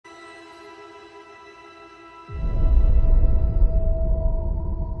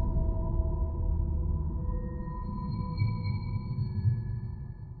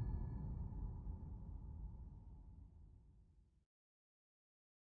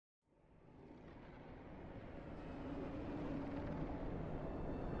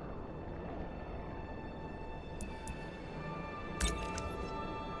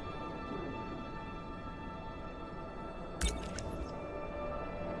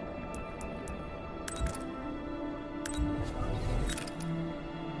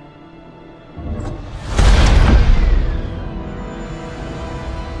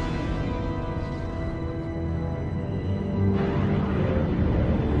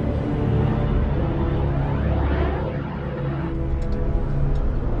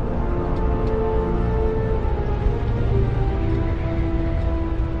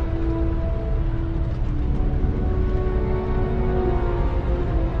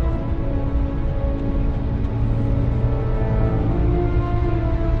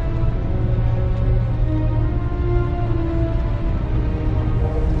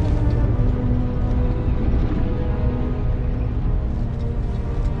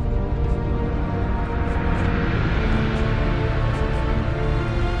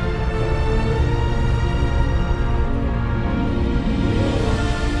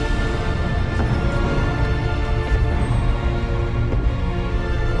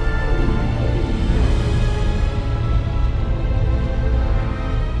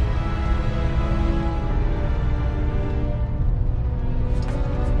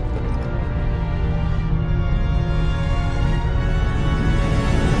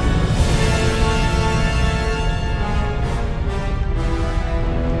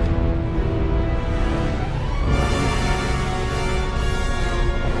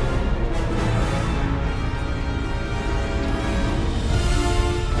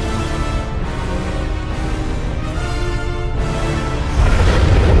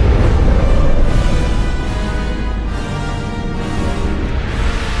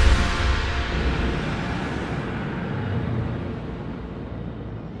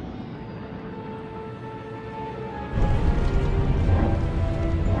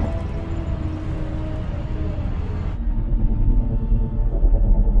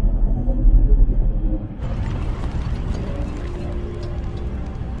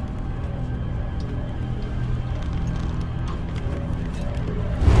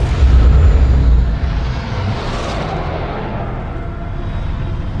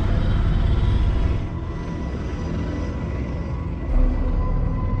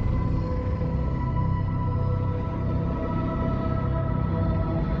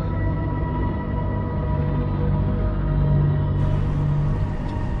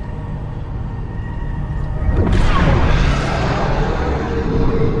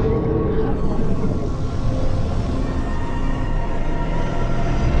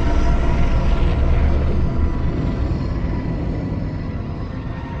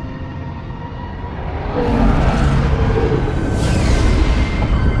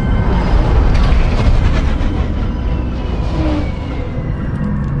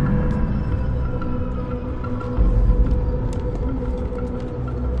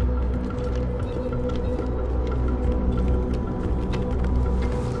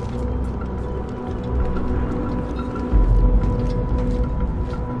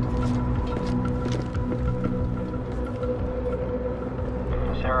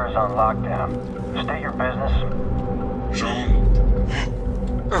on lockdown. State your business. Sean.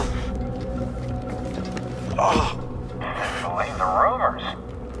 Believe the rumors.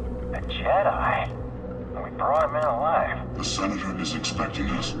 A Jedi. We brought him in alive. The Senator is expecting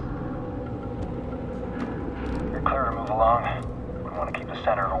us. You're clear to move along. We want to keep the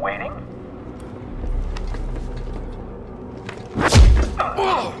Senator waiting.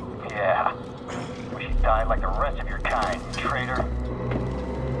 Yeah. Wish you died like the rest of your kind, traitor.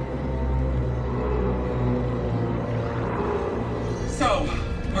 So,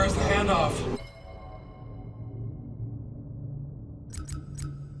 where's the handoff?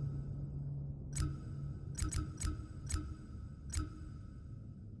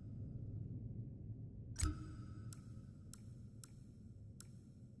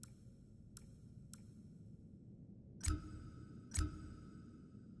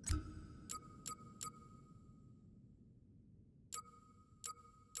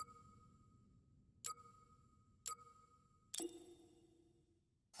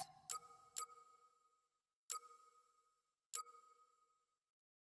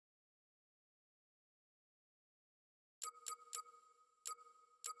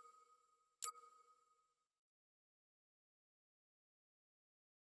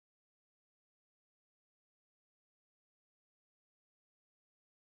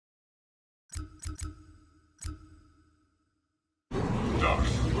 Doc,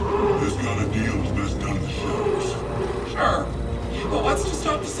 this kind of deal is best done in the shadows. Sure. But what's to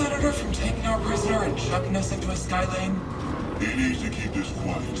stop the Senator from taking our prisoner and chucking us into a sky lane? He needs to keep this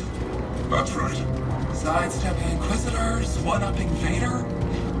quiet. That's right. Sidestepping Inquisitors, one-upping Vader?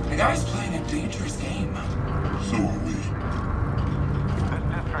 The guy's playing a dangerous game. So are we. This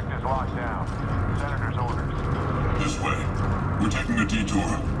district is locked down. Senator's orders. This way. We're taking a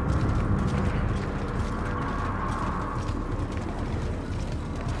detour.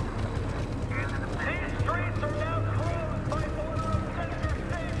 These streets are now closed by order of Senator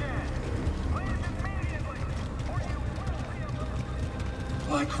Sagan. Leave immediately, or you will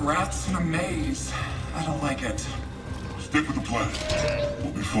be... Like rats in a maze. I don't like it. Stick with the plan.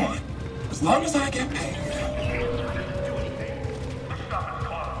 We'll be fine. As long as I get paid. Stop is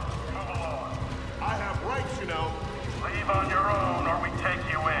closed. Move along. I have rights, you know. Leave on your own, or we take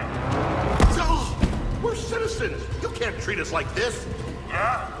you in. So, we're citizens. You can't treat us like this.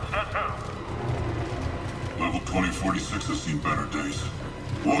 Yeah? Says who? Level 2046 has seen better days.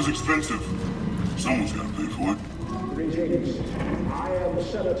 What was expensive? Someone's got to pay for it. Greetings. I am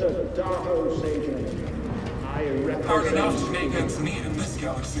Senator Darko Sagan. I represent... Hard enough to make ends meet in this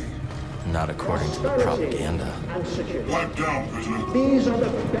galaxy. Not according to the prosperity propaganda. and security. Pipe down, prisoner. These are the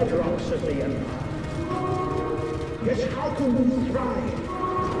bedrocks of the Empire. Yet how can we thrive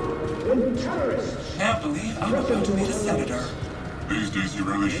when terrorists... Can't believe I'm about to meet a Senator. These days he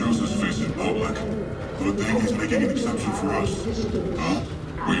rarely shows his face in public. Good thing he's making an exception for us. Huh?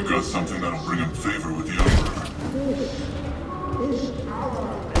 We've got something that'll bring him favor with the Emperor. This is our...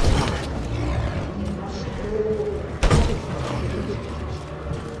 We must go...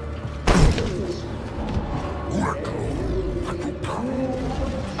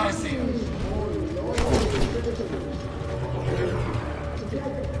 I see him.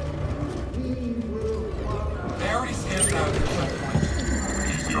 They already stamped out the checkpoint.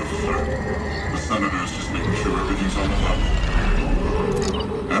 Easy, officer. The Senator is just making sure everything's on the level.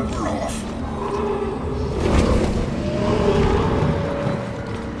 And we're off.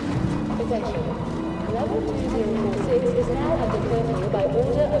 Attention. Level 2046 is now under curfew by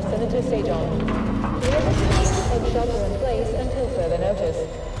order of Senator Sajon. Clear the streets and shelter in place until further notice.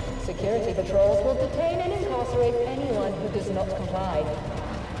 Security patrols will detain and incarcerate anyone who does not comply.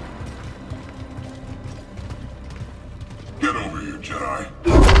 Get over here, Jedi.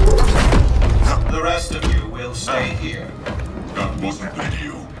 The rest of you will stay here. That wasn't the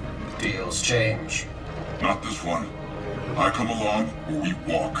deal. Deals change. Not this one. I come along or we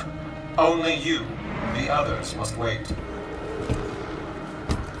walk. Only you. The others must wait.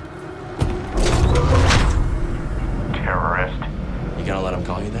 Terrorist. You gonna let him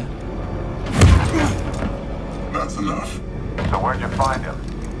call you that? That's enough. So where'd you find him?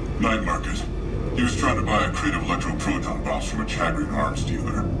 Night market. He was trying to buy a crate of electroproton bombs from a Chagrin arms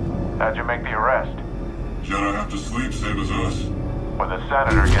dealer. How'd you make the arrest? Jedi have to sleep, same as us. When the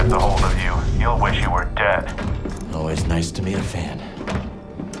Senator gets a hold of you, you'll wish you were dead. Always nice to meet a fan.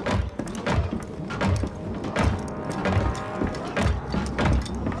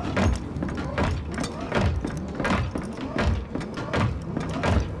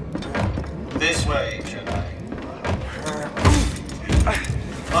 This way, Jedi.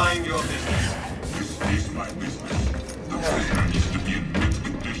 Mind your business. This is my business. The prisoner needs to be in mint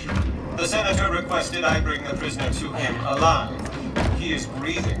condition. The senator requested I bring the prisoner to him alive. He is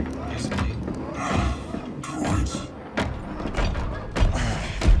breathing, isn't he? Droids.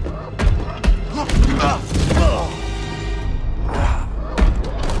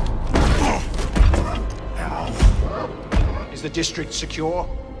 Is the district secure?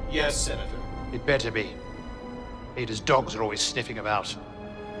 Yes, Senator. It better be. Ada's dogs are always sniffing about.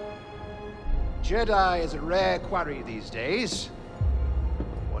 Jedi is a rare quarry these days.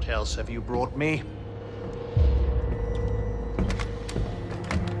 What else have you brought me?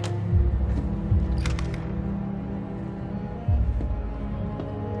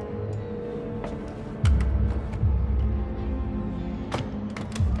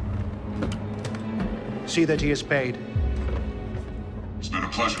 See that he is paid. It's been a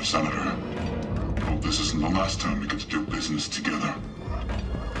pleasure, Senator. Hope this isn't the last time we get to do business together.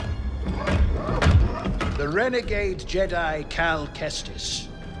 The renegade Jedi Cal Kestis.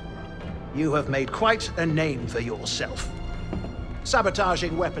 You have made quite a name for yourself.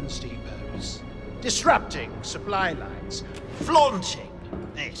 Sabotaging weapons depots, disrupting supply lines, flaunting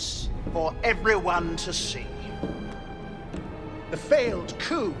this for everyone to see. The failed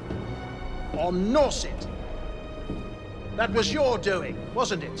coup on Norset. That was your doing,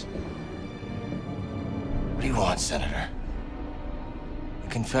 wasn't it? What do you want, Senator? A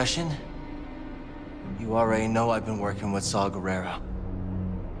confession? You already know I've been working with Saw Gerrera.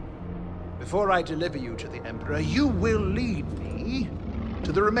 Before I deliver you to the Emperor, you will lead me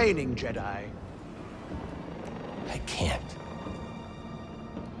to the remaining Jedi. I can't.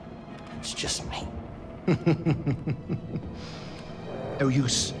 It's just me. No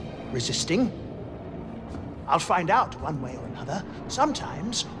use resisting. I'll find out one way or another.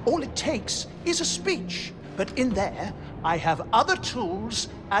 Sometimes all it takes is a speech. But in there, I have other tools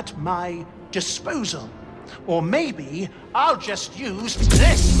at my disposal. Or maybe I'll just use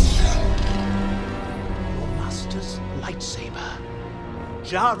this. Your master's lightsaber.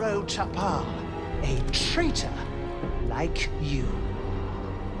 Jaro Tapal, a traitor like you.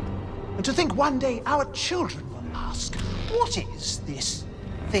 And to think one day our children will ask, what is this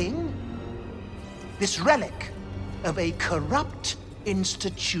thing? This relic of a corrupt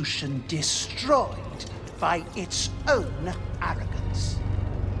institution destroyed by its own arrogance.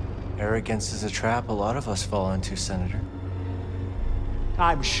 Arrogance is a trap a lot of us fall into, Senator.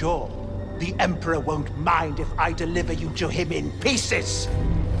 I'm sure the Emperor won't mind if I deliver you to him in pieces.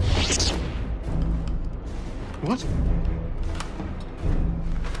 What?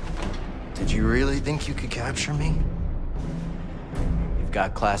 Did you really think you could capture me? You've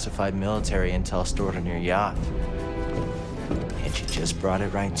got classified military intel stored on your yacht. And you just brought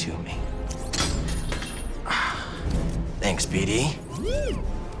it right to me. Thanks, BD.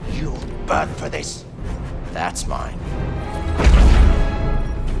 You'll burn for this. That's mine.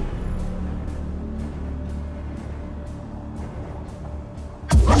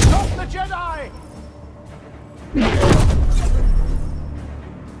 Stop the Jedi!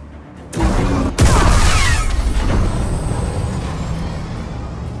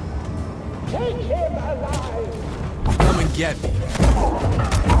 Take him alive! Come and get me.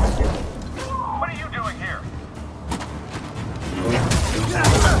 What are you doing here?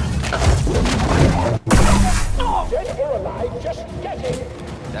 Dead or alive, just get him!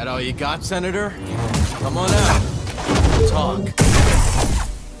 That all you got, Senator? Come on out. We'll talk. Kill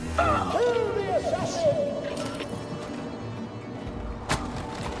the assassin!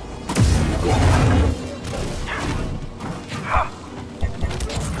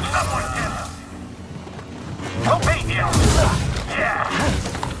 Someone get him! Help me here! Yeah!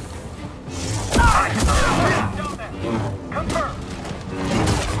 Confirm!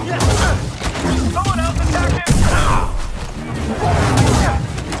 Someone else attack him!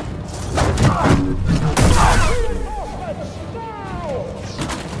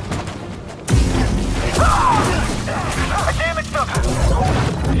 I damaged them!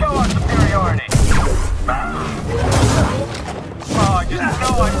 Show our superiority! Oh, I just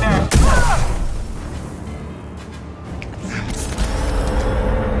know I'm next!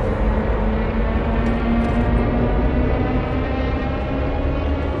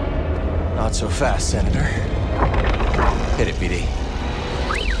 Not so fast, Senator. Hit it, BD.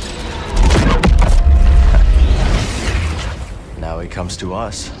 Now he comes to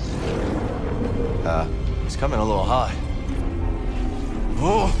us. He's coming a little hot.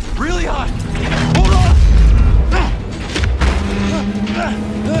 Oh, really hot! Hold on!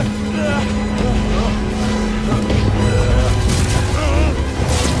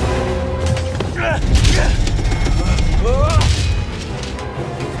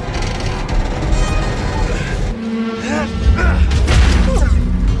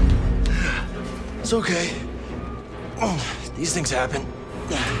 Okay. These things happen.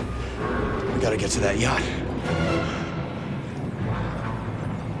 We gotta get to that yacht.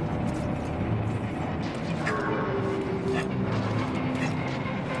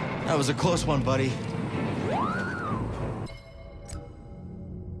 That was a close one, buddy.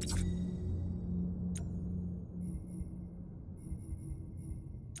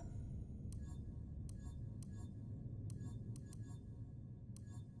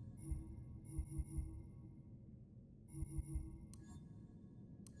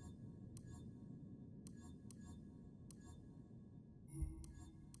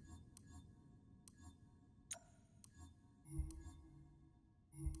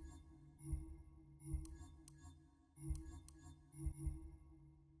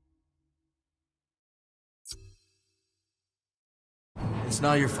 It's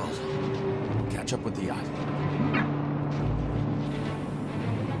not your fault. Catch up with the yacht.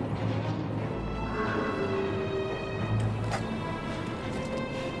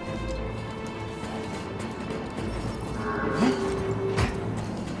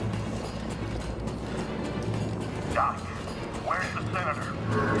 Doc, where's the senator?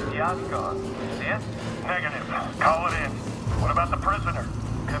 His yacht's gone. See it? Negative. Call it in. What about the prisoner?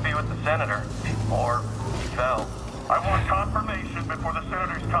 Could be with the senator. Or he fell. I want confirmation before the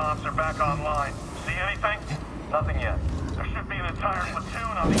senator's comms are back online. See anything? Nothing yet. There should be an entire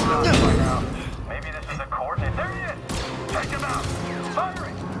platoon on these mountains by now. Maybe this is a coordinate. There he is! Take him out!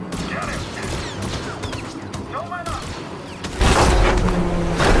 Firing! Get him! Don't let up!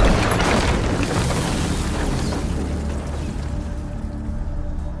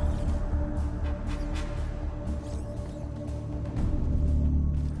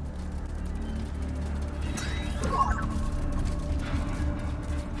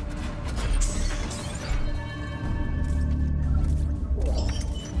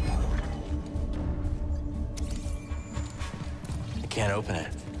 Can't open it.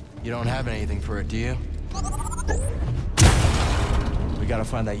 You don't have anything for it, do you? We gotta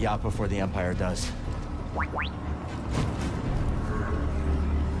find that yacht before the Empire does. Is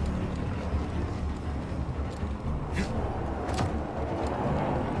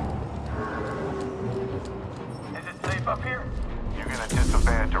it safe up here? You're gonna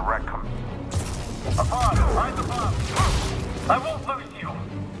disobey a direct command. A bomb! Ride the bomb! I won't lose you!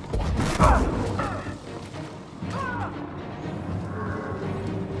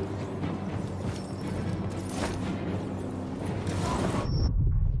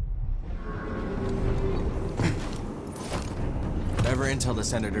 Whatever intel the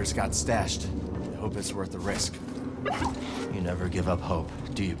senators got stashed, I hope it's worth the risk. You never give up hope,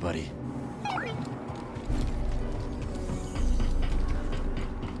 do you, buddy?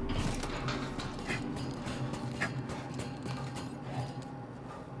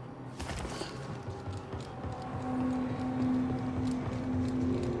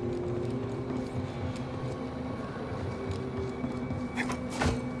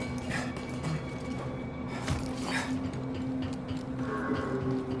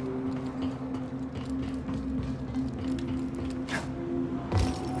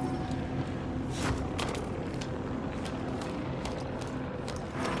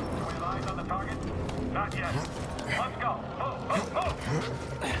 Not yet. Let's go. Move, move,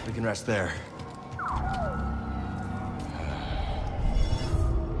 move. We can rest there.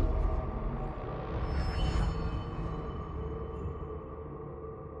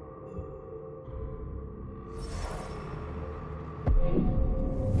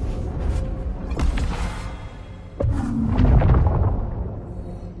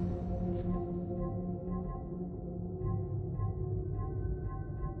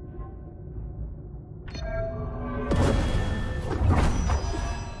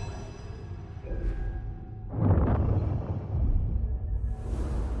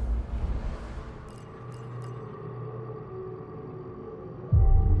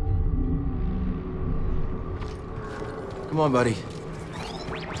 Come on, buddy.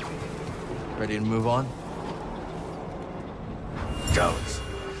 Ready to move on? Cowards.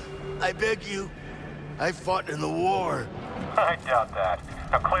 I beg you. I fought in the war. I doubt that.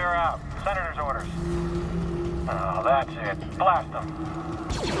 Now clear out. Senator's orders. Oh, that's it. Blast them.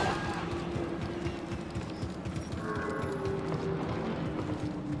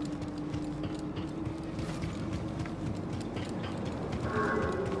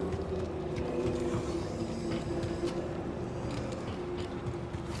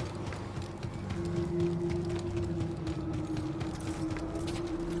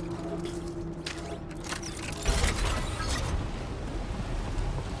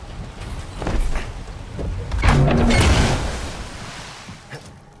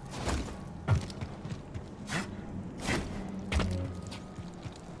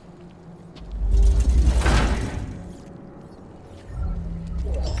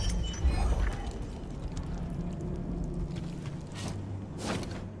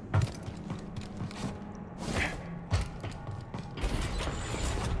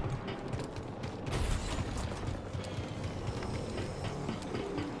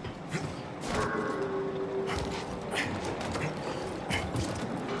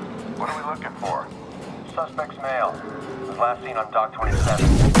 Suspect's male. Was last seen on Dock 27.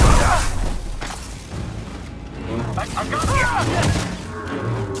 I got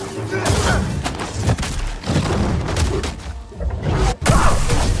him!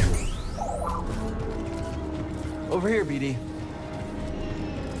 Over here, BD.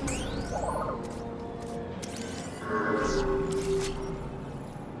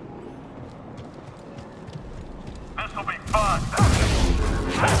 This'll be fun!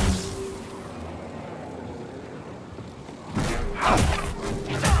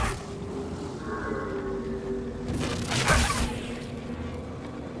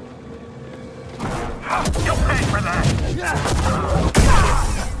 You'll pay for that!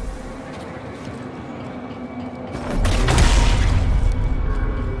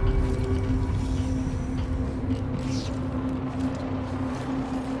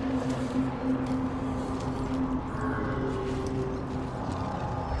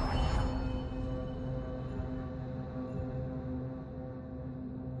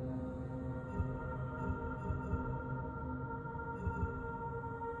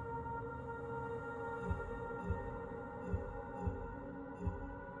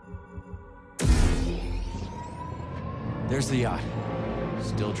 There's the yacht.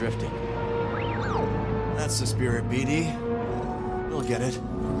 Still drifting. That's the spirit, BD. You'll get it.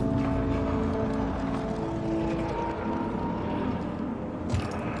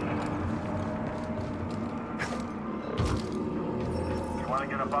 You want to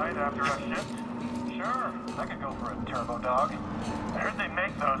get a bite after a shift? Sure, I could go for a turbo dog. I heard they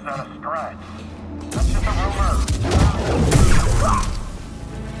make those out of stripes. That's just a rumor.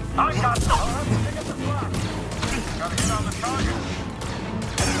 I got some. Pick up the slack. Gotta get on the target.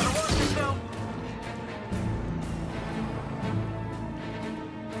 Better watch yourself.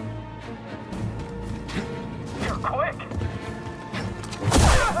 You're quick.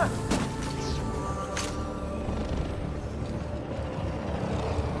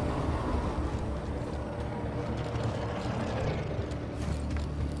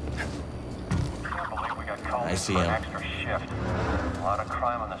 Can't believe we got called I see for an him. extra shift. A lot of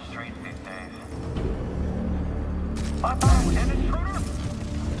crime on the streets these days. I thought it was an intruder.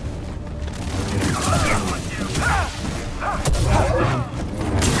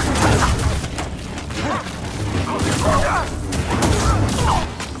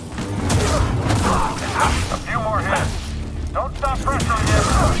 A few more hits. Don't stop pressuring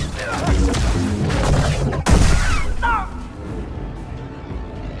him.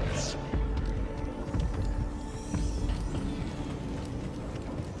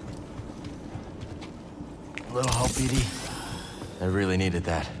 A little help, BD? I really needed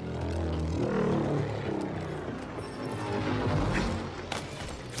that.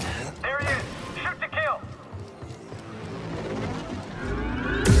 There he is. Shoot to kill.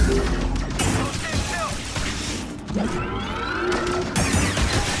 Stand still.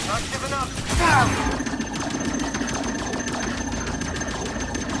 Not giving up.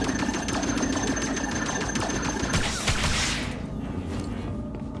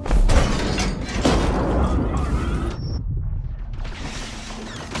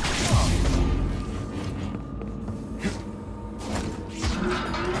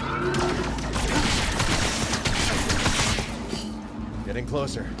 Getting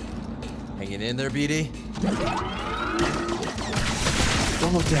closer. Hanging in there, BD?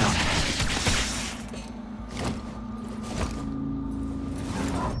 Don't look down.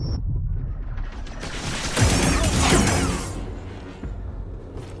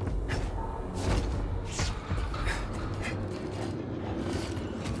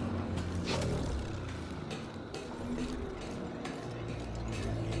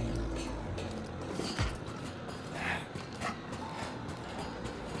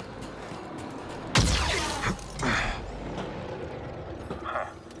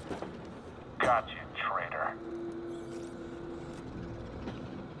 Got you, traitor.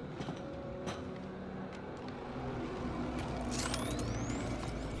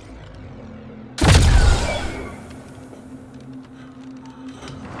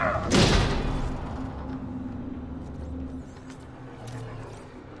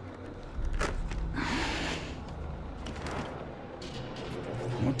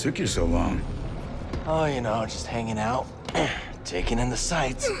 What took you so long? Oh, you know, just hanging out. Taking in the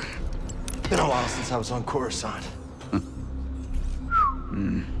sights. Been a while since I was on Coruscant.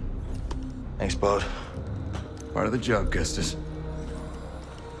 Thanks, bud. Part of the job, Gustus.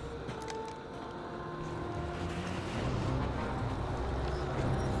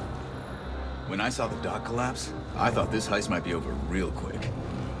 When I saw the dock collapse, I thought this heist might be over real quick.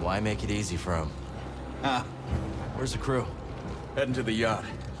 Why make it easy for him? Ah, Where's the crew? heading to the yacht.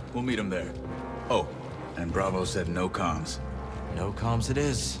 We'll meet him there. Oh, And Bravo said no comms. No comms it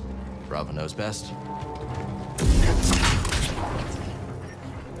is. Bravo knows best.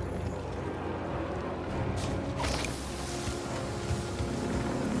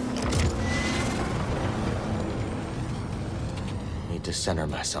 Need to center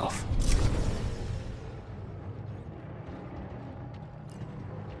myself.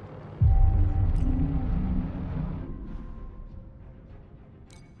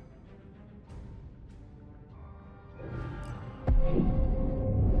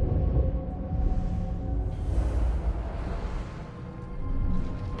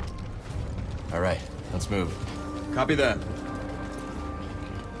 All right, let's move. Copy that.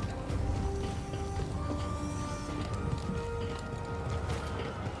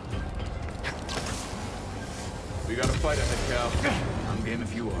 We got a fight ahead, Cal. I'm game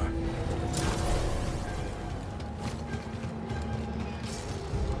if you are.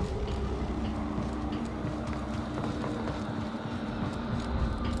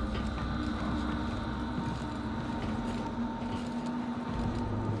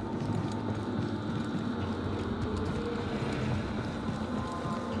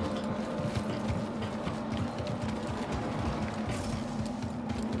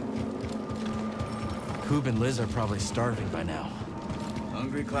 Coob and Liz are probably starving by now.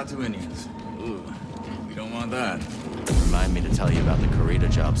 Hungry Klatooinians. Ooh, we don't want that. Remind me to tell you about the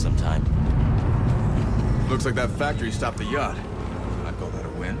Coruscant job sometime. Looks like that factory stopped the yacht. I'd call that a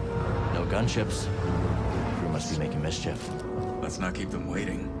win. No gunships. Crew must be making mischief. Let's not keep them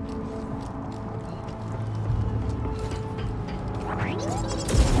waiting.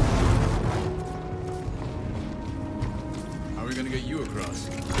 How are we gonna get you across?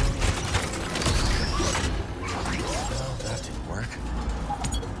 Well, that didn't work.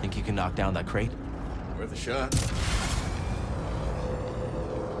 Think you can knock down that crate? Worth a shot.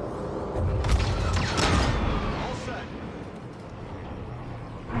 All set.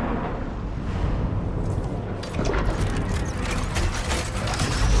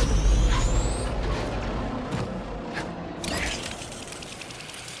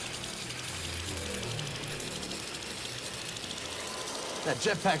 That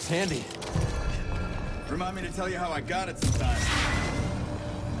jetpack's handy. Remind me to tell you how I got it sometime.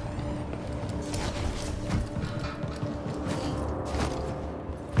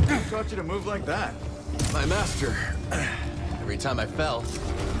 Who taught you to move like that? My master. Every time I fell,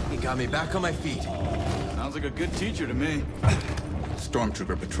 he got me back on my feet. Sounds like a good teacher to me.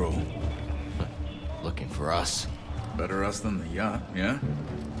 Stormtrooper patrol. Looking for us. Better us than the yacht, yeah?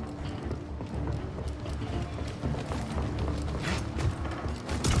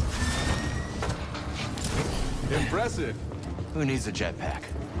 Impressive. Who needs a jetpack?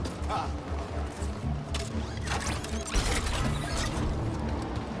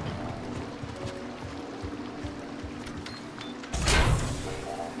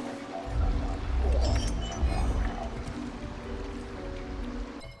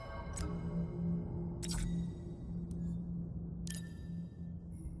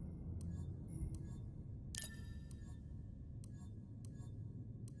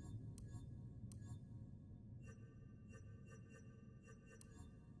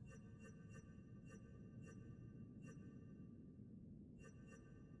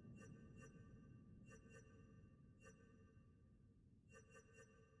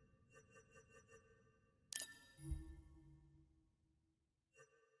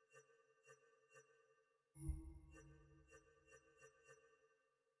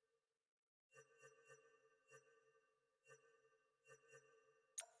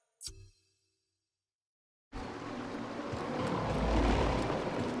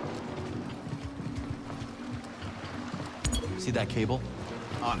 See that cable?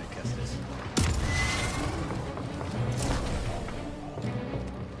 On it, Kestis.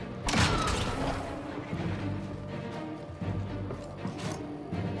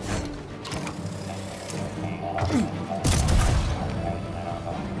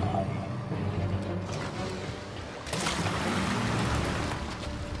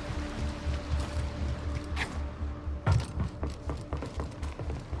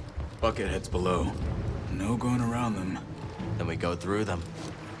 Bucketheads below. No going around them. Then we go through them.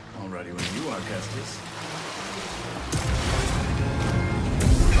 All ready when you are, Kestis.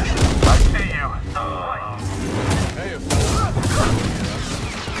 I see you. Hey, fella.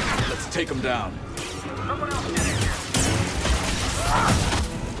 Let's take them down. Someone else get in here.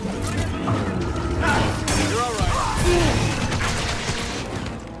 You're all right.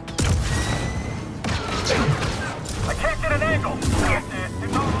 I can't get an angle.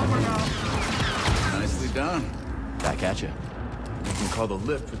 It's all over now. Nicely done. Back at you. We can call the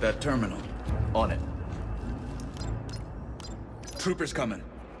lift with that terminal. On it. Troopers coming.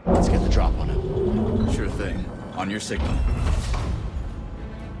 Let's get the drop on him. Sure thing. On your signal.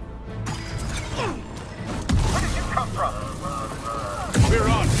 Where did you come from? We're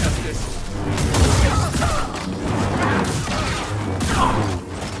on, Justice.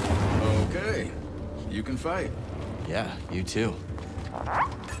 Okay. You can fight. Yeah, you too.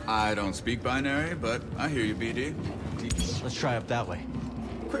 I don't speak binary, but I hear you, BD. Let's try up that way.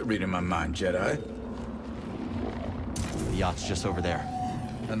 Quit reading my mind, Jedi. The yacht's just over there.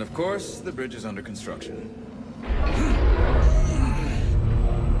 And of course, the bridge is under construction.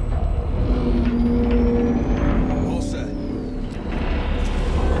 All set.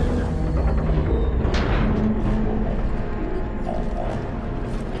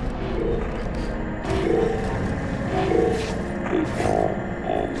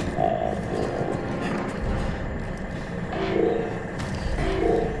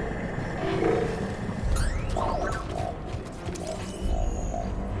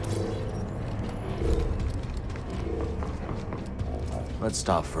 Let's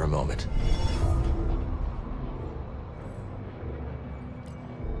stop for a moment.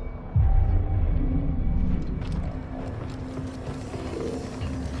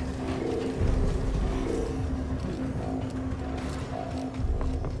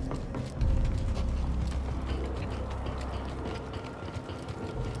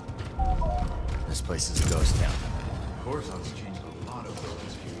 This place is a ghost town. Coruscant's changed a lot over the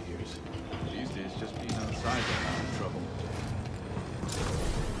last few years. These days, just being outside got out of trouble.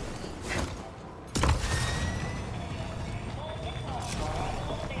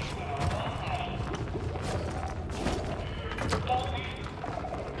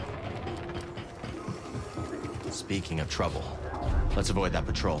 Speaking of trouble, let's avoid that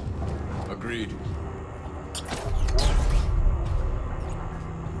patrol. Agreed.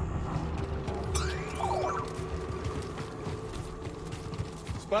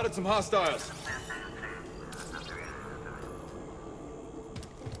 Spotted some hostiles.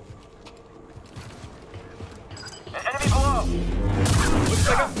 Enemy below! Looks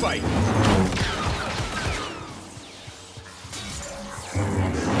like a fight.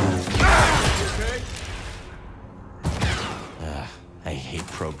 Okay. I hate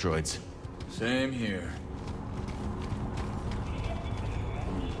probe droids. Same here.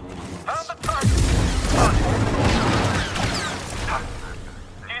 Found the target!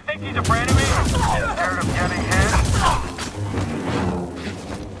 Do you think he's a friend of me? Scared of getting hit?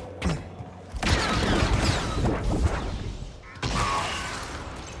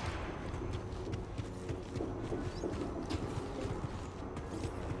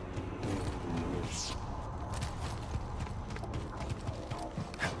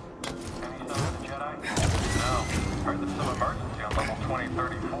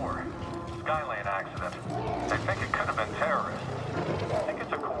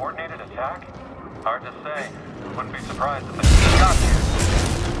 Hard to say. Wouldn't be surprised if they got here.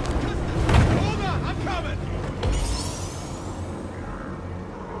 Hold on, I'm coming!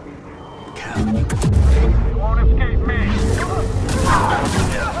 You won't escape me!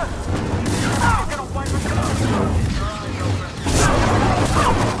 I'm gonna wipe it out!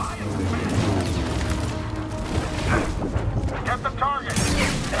 Get the target!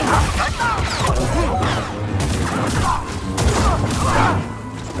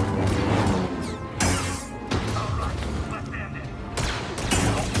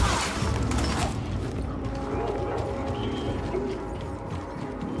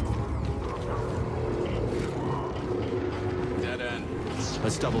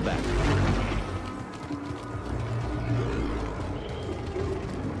 Let's double back.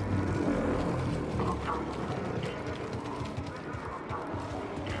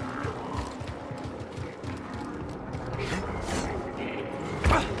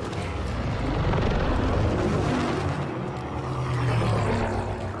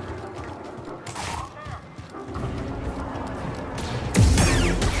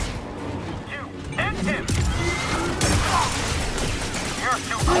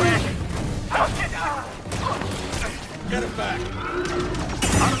 Get it back!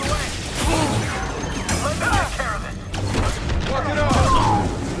 Out of the way! Let's take care of this! Work it off!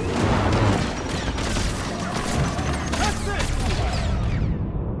 That's it!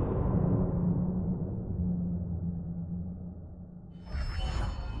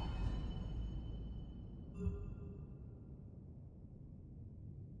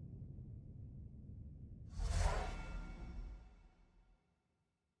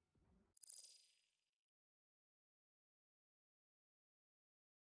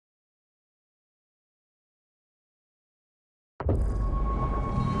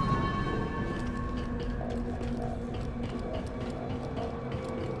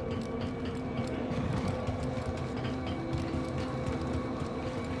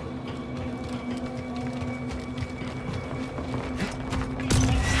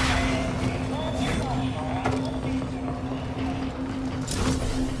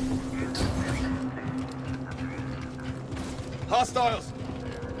 Hostiles!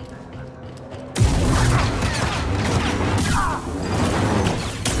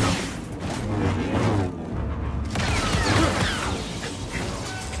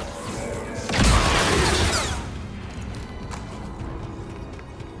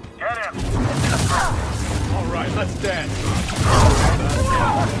 Get him! All right, let's dance.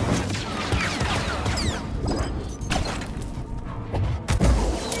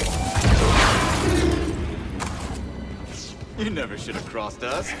 You never should have crossed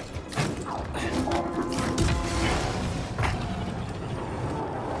us.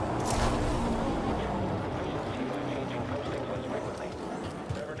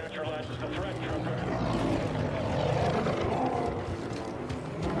 Never neutralizes the threat, Trooper.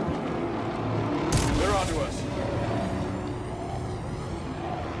 They're onto us.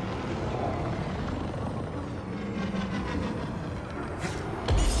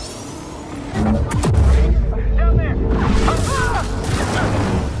 Down there!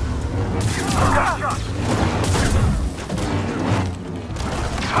 Got shot!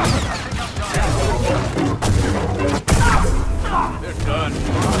 They're done.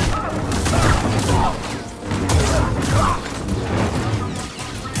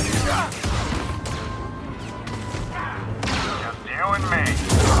 Just you and me.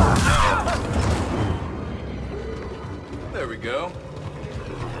 There we go.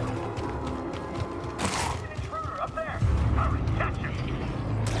 Intruder up there! Hurry, catch him!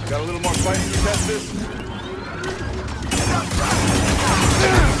 Got a little more fighting to test this?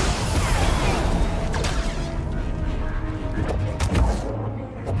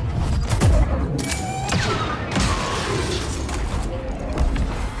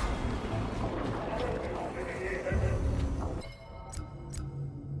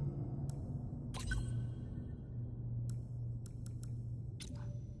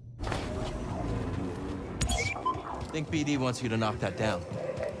 I think BD wants you to knock that down.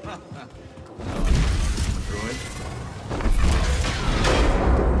 Droid.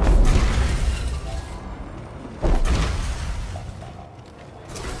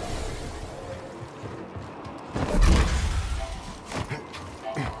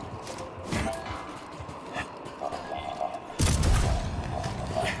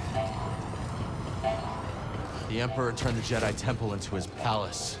 The Emperor turned the Jedi Temple into his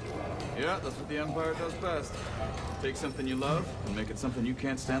palace. Yeah, that's what the Empire does best. Take something you love and make it something you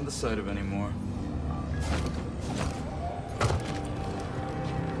can't stand the sight of anymore.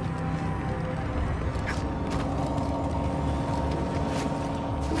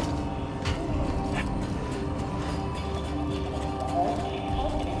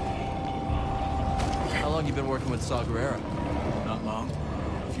 How long you been working with Saw Gerrera? Not long.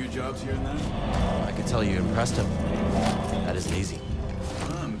 A few jobs here and there. I could tell you impressed him. That isn't easy.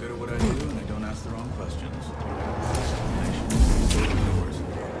 I'm good at what I do, and I don't ask the wrong questions. Yours.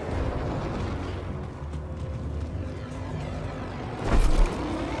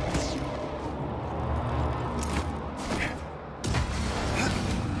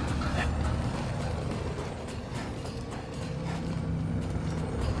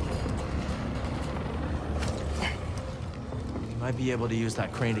 You might be able to use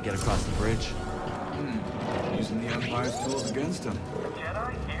that crane to get across the bridge. Using the Empire's tools against him.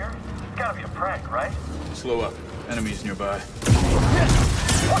 Jedi here? It's gotta be a prank, right? Slow up. Enemies nearby.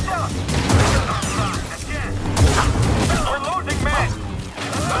 Watch out! Again! We're losing men!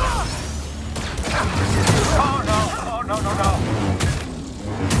 Oh no! Oh no, no, no!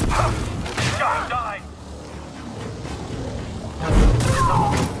 Gotta die!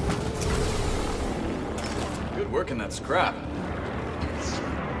 Good work in that scrap.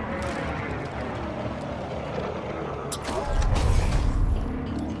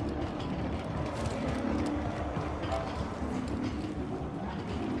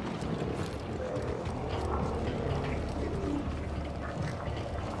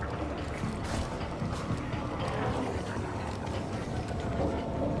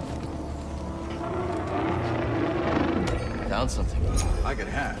 Found something. I get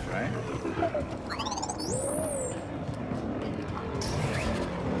half, right?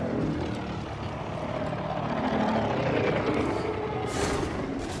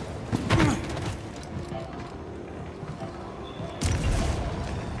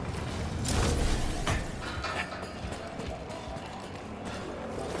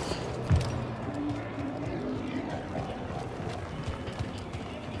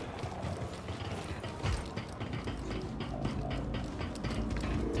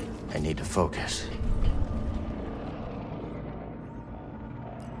 I need to focus.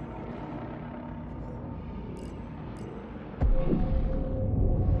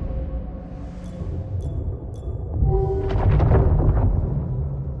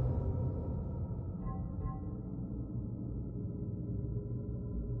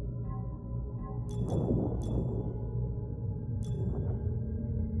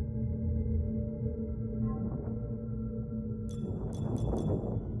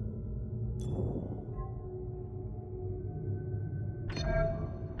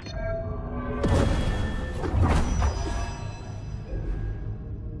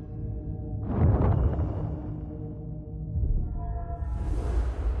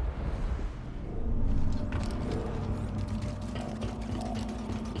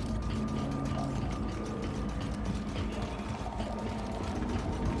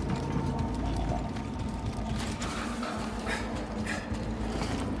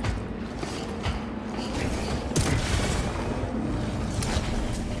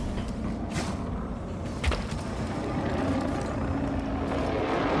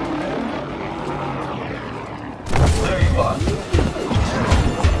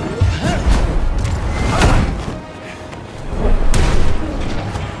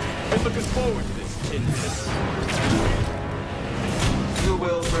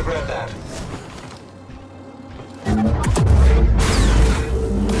 will regret that.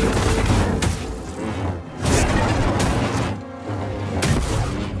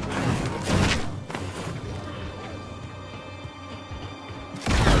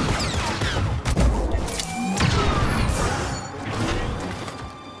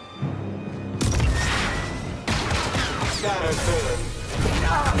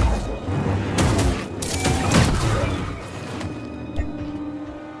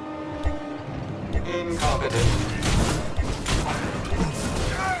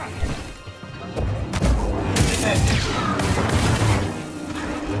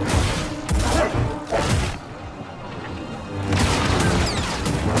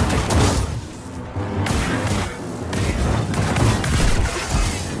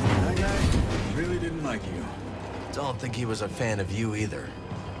 He was a fan of you either.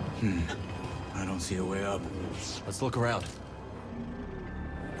 I don't see a way up. Let's look around.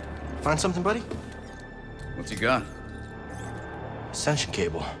 Find something, buddy? What's he got? Ascension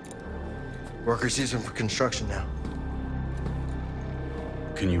cable. Workers use them for construction now.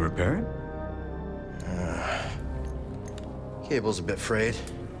 Can you repair it? Cable's a bit frayed.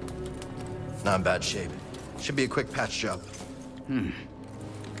 Not in bad shape. Should be a quick patch job.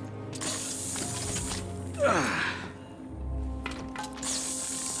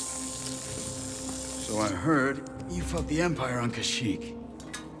 So I heard you fought the Empire on Kashyyyk.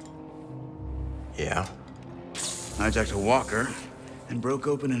 Yeah? Hijacked a walker and broke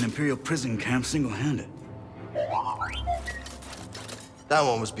open an Imperial prison camp single-handed. That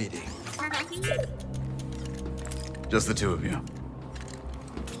one was BD. Just the two of you.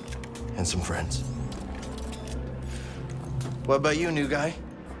 And some friends. What about you, new guy?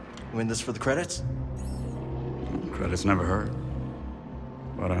 You in this for the credits? Credits never hurt.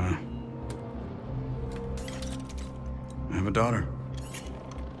 But, I have a daughter.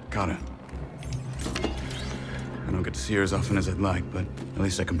 Kata. I don't get to see her as often as I'd like, but at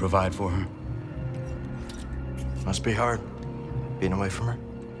least I can provide for her. Must be hard, being away from her.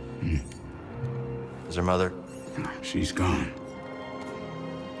 Is her mother? She's gone.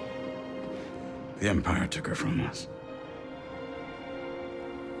 The Empire took her from us.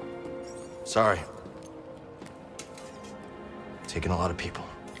 Sorry. Taking a lot of people.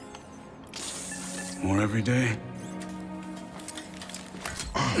 More every day?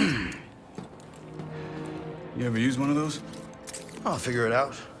 You ever use one of those? I'll figure it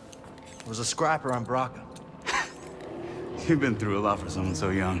out. It was a scrapper on Braca. You've been through a lot for someone so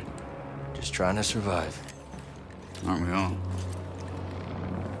young. Just trying to survive. Aren't we all?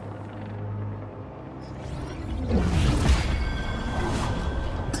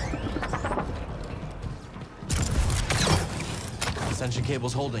 Ascension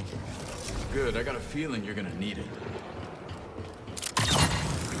cable's holding. Good, I got a feeling you're gonna need it.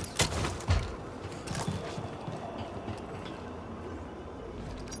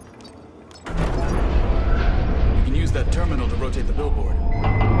 You can use that terminal to rotate the billboard.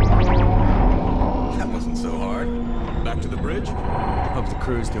 That wasn't so hard. Back to the bridge? Hope the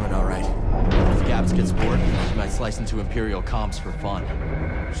crew's doing all right. If Gabs gets bored, she might slice into Imperial comms for fun.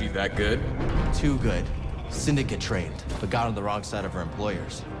 She that good? Too good. Syndicate trained, but got on the wrong side of her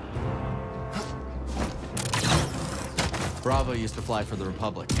employers. Bravo used to fly for the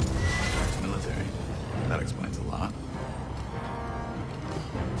Republic. Military. That explains a lot.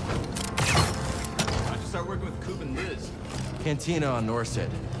 How'd you start working with Coop and Liz? Cantina on Norsid.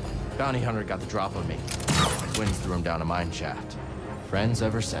 Bounty hunter got the drop on me. Winds threw him down a mine shaft. Friends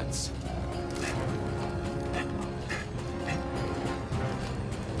ever since.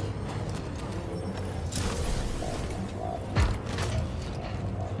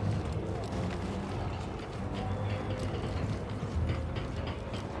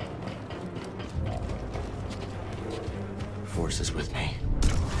 Force is with me.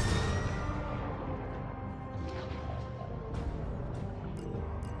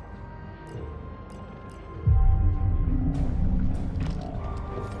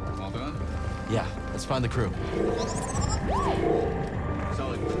 All done? Yeah, let's find the crew.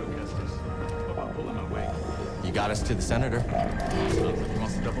 Solid crew, Kestis. Hope I'm pulling my weight. You got us to the Senator. Sounds like he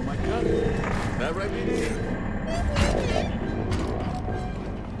wants to double my cut. That right, BD?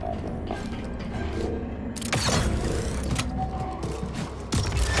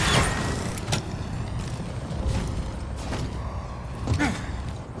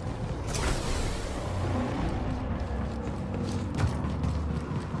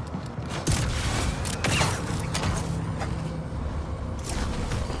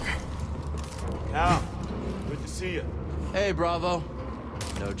 Hey, Bravo.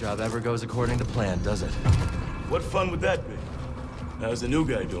 No job ever goes according to plan, does it? What fun would that be? How's the new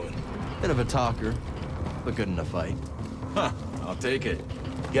guy doing? Bit of a talker, but good in a fight. Huh, I'll take it.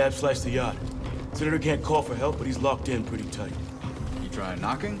 Gab sliced the yacht. Senator can't call for help, but he's locked in pretty tight. You trying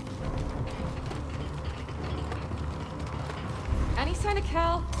knocking? Any sign of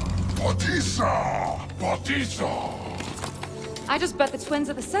Cal? Batista! Batista! I just bet the twins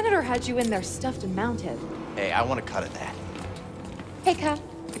of the Senator had you in there stuffed and mounted. Hey, I want a cut of that. Hey, Cal,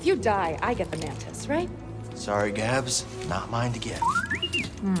 if you die, I get the mantis, right? Sorry, Gabs. Not mine to get.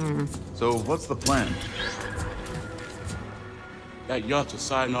 So what's the plan? That yacht's a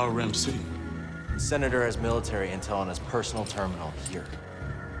side in RM City. The Senator has military intel on his personal terminal here.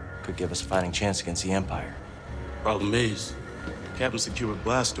 Could give us a fighting chance against the Empire. Problem is, Captain secured with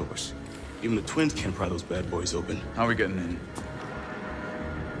blast doors. Even the twins can't pry those bad boys open. How are we getting in?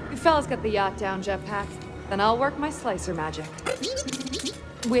 You fellas get the yacht down, Jetpack. Then I'll work my slicer magic.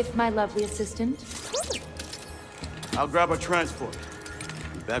 With my lovely assistant. I'll grab our transport.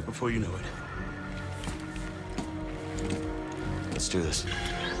 Be back before you know it. Let's do this.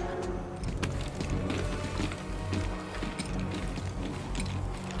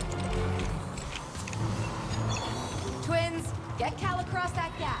 Twins, get Cal across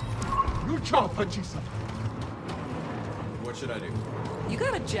that gap. You chop, Batista. What should I do? You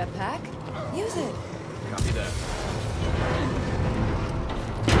got a jetpack. Use it. Copy that.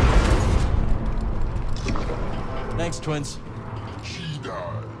 Thanks, twins.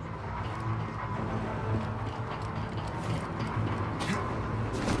 Jedi.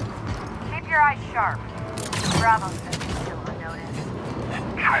 Keep your eyes sharp. Bravo says he's still on notice.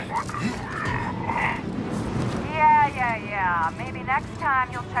 Yeah. Maybe next time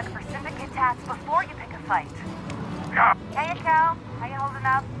you'll check for syndicate tats before you pick a fight. Hey, Cal. How you holding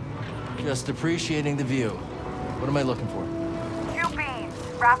up? Just appreciating the view. What am I looking for? 2 beams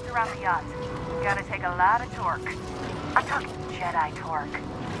wrapped around the yacht. Gotta take a lot of torque. I'm talking Jedi torque.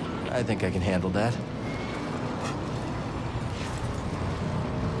 I think I can handle that.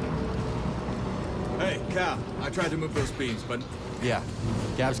 Hey, Cal, I tried to move those beams, but... Yeah,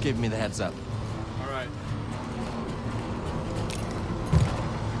 Gab's giving me the heads up. All right.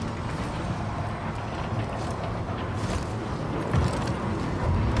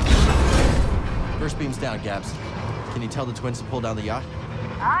 First beam's down, Gabs. Can you tell the twins to pull down the yacht?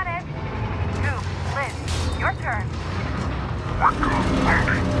 On it. Goop, Liz, your turn.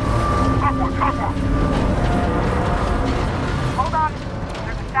 Hold on.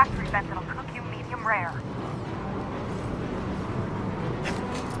 There's a factory vent that'll cook you medium rare.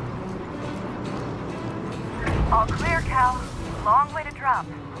 All clear, Cal. Long way to drop.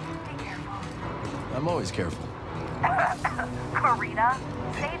 Be careful. I'm always careful. Karina,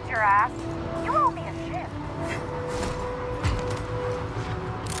 saved your ass. You owe me a ship.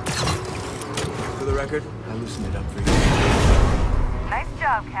 For the record, I loosened it up for you. Nice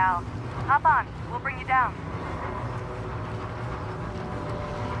job, Cal. Hop on. We'll bring you down.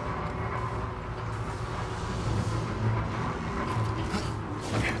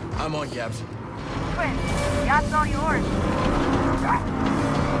 I'm on, Gabs. Twin, yacht's all yours.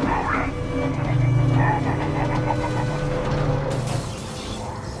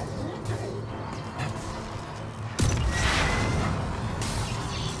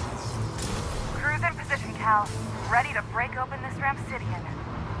 Cruise in position, Cal. Ready to break open this Ramsidian.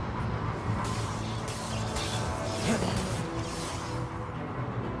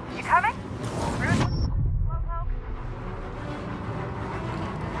 You coming? Cruise. Slowpoke.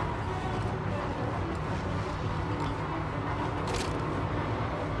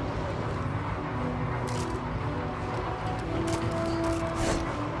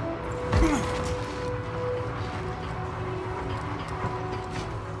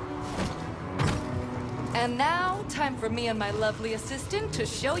 And now, time for me and my lovely assistant to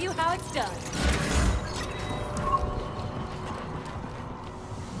show you how it's done.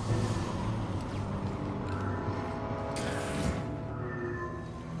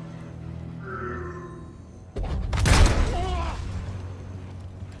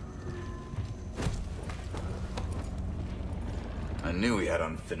 I knew we had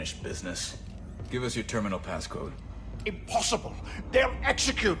unfinished business. Give us your terminal passcode. Impossible. They'll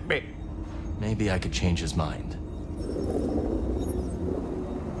execute me. Maybe I could change his mind.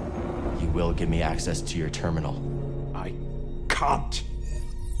 You will give me access to your terminal. I can't.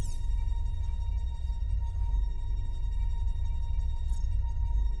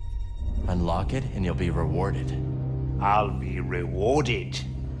 Unlock it and you'll be rewarded. I'll be rewarded.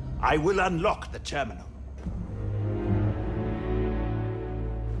 I will unlock the terminal.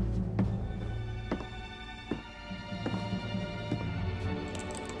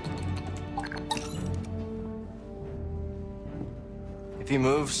 he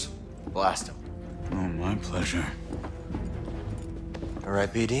moves, blast him. Oh, my pleasure. All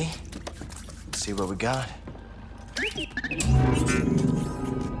right, BD. Let's see what we got.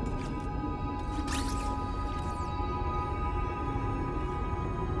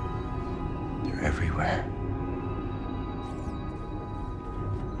 They're everywhere.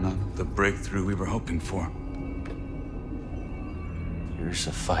 Not the breakthrough we were hoping for. Years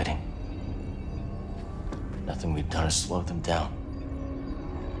of fighting. Nothing we've done to slow them down.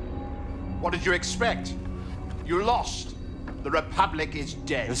 What did you expect? You lost. The Republic is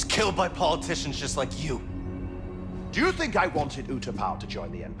dead. It was killed by politicians just like you. Do you think I wanted Utapau to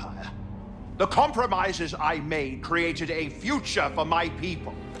join the Empire? The compromises I made created a future for my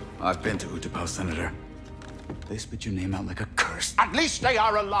people. I've been to Utapau, Senator. They spit your name out like a curse. At least they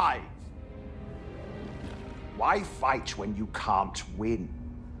are alive. Why fight when you can't win?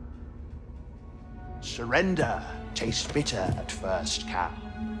 Surrender tastes bitter at first, Cal,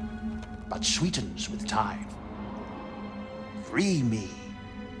 but sweetens with time. Free me,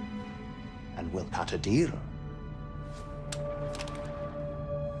 and we'll cut a deal.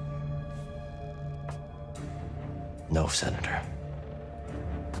 No, Senator.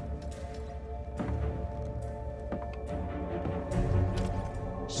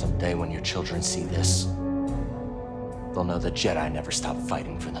 Someday when your children see this, they'll know the Jedi never stopped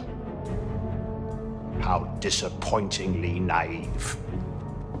fighting for them. How disappointingly naive.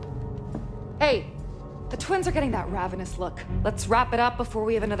 Hey, the twins are getting that ravenous look. Let's wrap it up before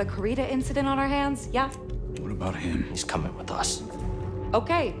we have another Karita incident on our hands, yeah? What about him? He's coming with us.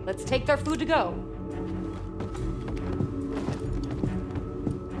 Okay, let's take their food to go.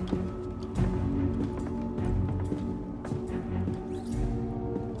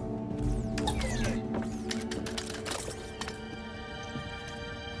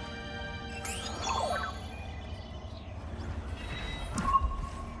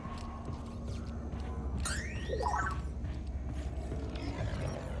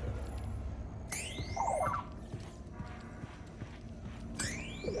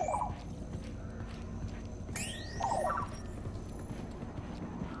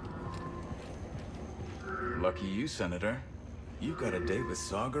 Lucky you, Senator. You've got a date with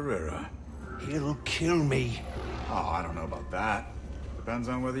Saw Gerrera. He'll kill me. Oh, I don't know about that. Depends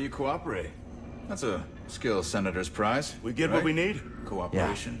on whether you cooperate. That's a skill Senator's prize. We get right? what we need?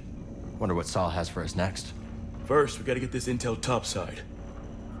 Cooperation. Wonder what Saul has for us next. First, we gotta get this intel topside.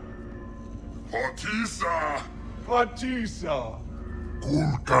 Partisa! Partisa!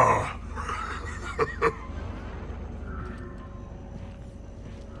 Kulka!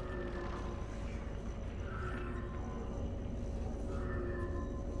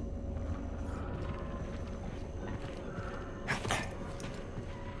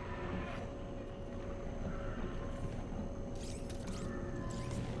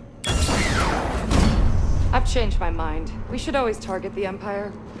 I've changed my mind. We should always target the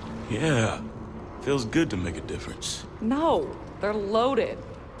Empire. Yeah. Feels good to make a difference. No, they're loaded.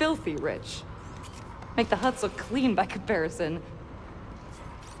 Filthy rich. Make the huts look clean by comparison.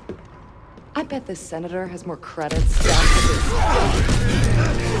 I bet this senator has more credits down to this.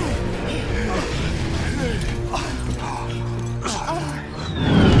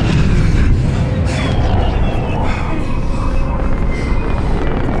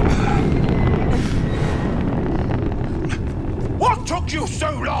 What took you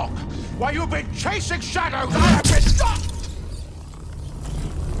so long? While you've been chasing shadows, I have been stopped!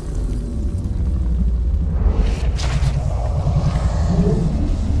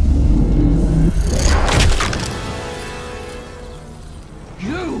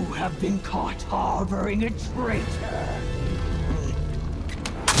 You have been caught harboring a traitor.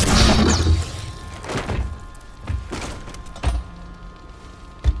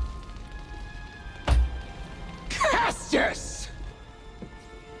 Castus!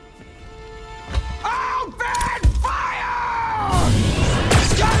 Open fire!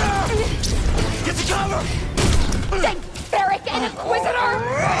 Scatter! Get to cover! Barrack and Inquisitor!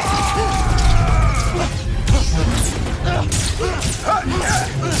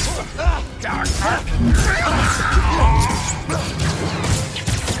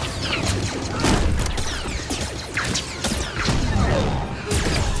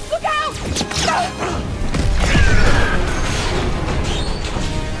 Look out!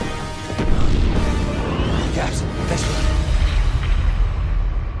 Yes, thanks for that.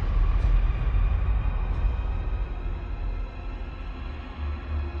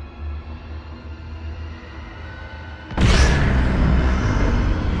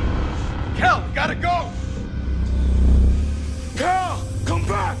 Cal, we gotta go! Cal, come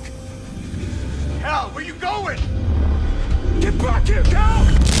back! Cal, where you going? Get back here, Cal!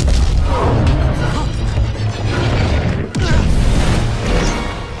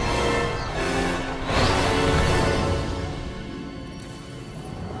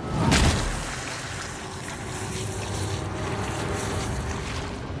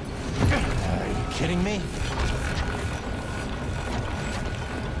 kidding me?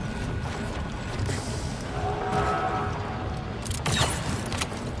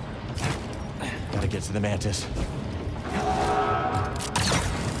 Gotta get to the Mantis.